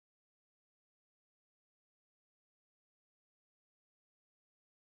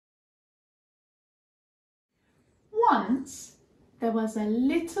Once there was a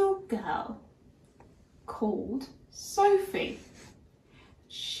little girl called Sophie.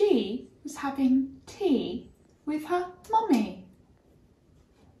 She was having tea with her mummy.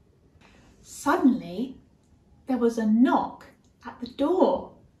 Suddenly there was a knock at the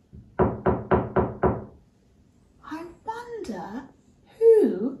door. I wonder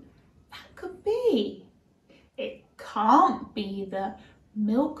who that could be. It can't be the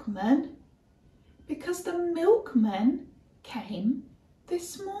milkman, because the milkman came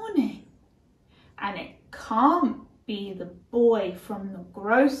this morning. And it can't be the boy from the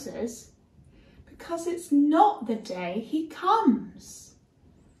grocer's, because it's not the day he comes.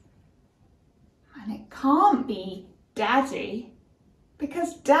 And it can't be Daddy,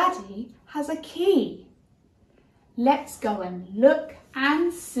 because Daddy has a key. Let's go and look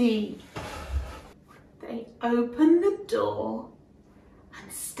and see. They opened the door, and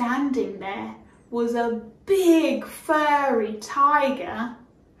standing there was a big furry tiger.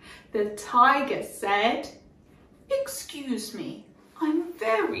 The tiger said, "Excuse me, I'm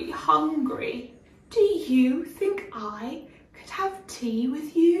very hungry. Do you think I could have tea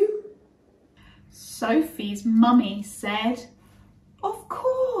with you?" Sophie's mummy said, "Of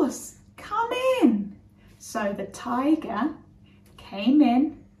course, come in." So the tiger came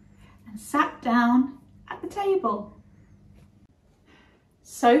in and sat down at the table.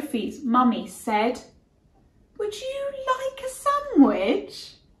 Sophie's mummy said, "Would you like a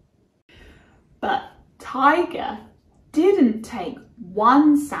sandwich?" But Tiger didn't take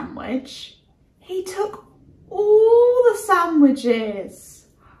one sandwich. He took all the sandwiches.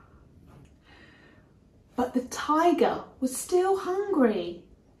 But the tiger was still hungry.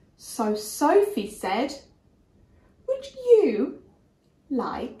 So Sophie said, "Would you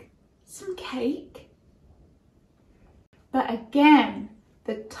like some cake?" But again,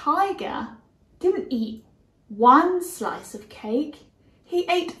 the tiger didn't eat one slice of cake. He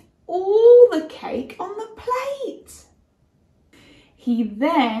ate all the cake on the plate. He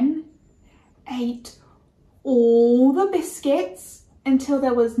then ate all the biscuits until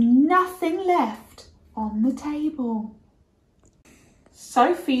there was nothing left on the table.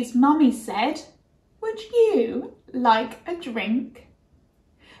 Sophie's mummy said, "Would you like a drink?"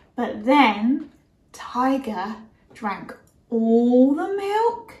 But then Tiger drank all the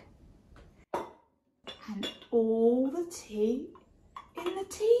milk and all the tea in the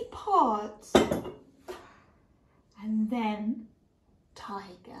teapot. And then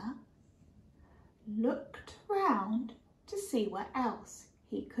Tiger looked round to see what else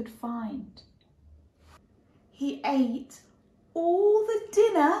he could find. He ate all the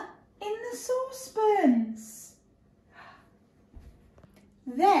dinner in the saucepans.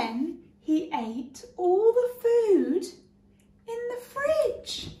 Then he ate all the food in the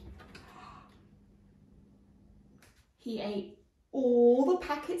fridge. He ate all the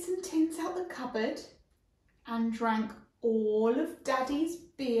packets and tins out the cupboard and drank all of Daddy's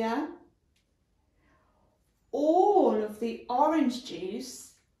beer, all of the orange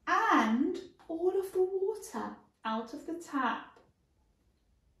juice and all of the water out of the tap.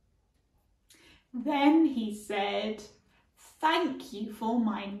 Then he said, "Thank you for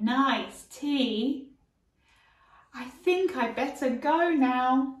my nice tea. I think I better go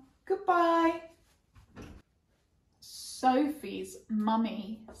now. Goodbye." Sophie's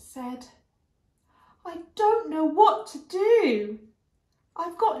mummy said, "I don't know what to do.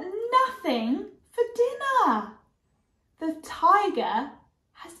 I've got nothing for dinner. The tiger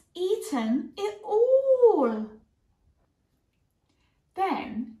has eaten it all."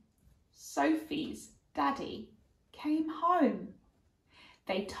 Then Sophie's daddy came home.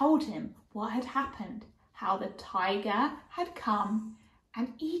 They told him what had happened, how the tiger had come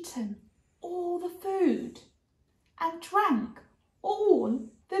and eaten all the food and drank all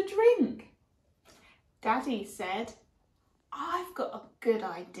the drink. Daddy said, "I've got a good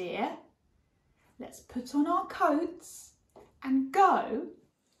idea. Let's put on our coats and go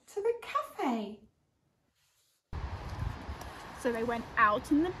to the cafe." So they went out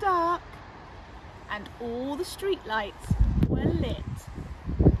in the dark and all the street lights were lit.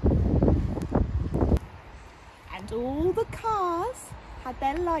 And all the cars had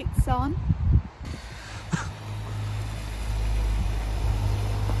their lights on.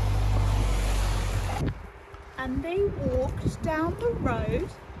 And they walked down the road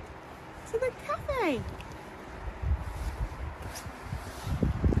to the cafe.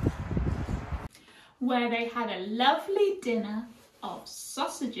 Where they had a lovely dinner of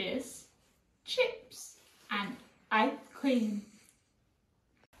sausages, chips and ice cream.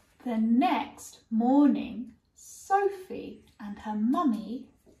 The next morning, Sophie and her mummy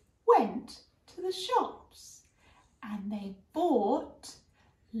went to the shops and they bought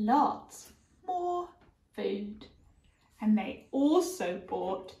lots more food. And they also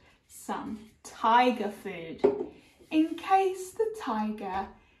bought some tiger food in case the tiger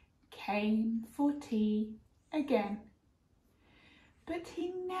came for tea again. But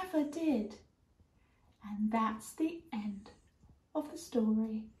he never did. And that's the end of the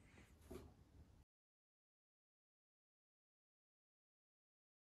story.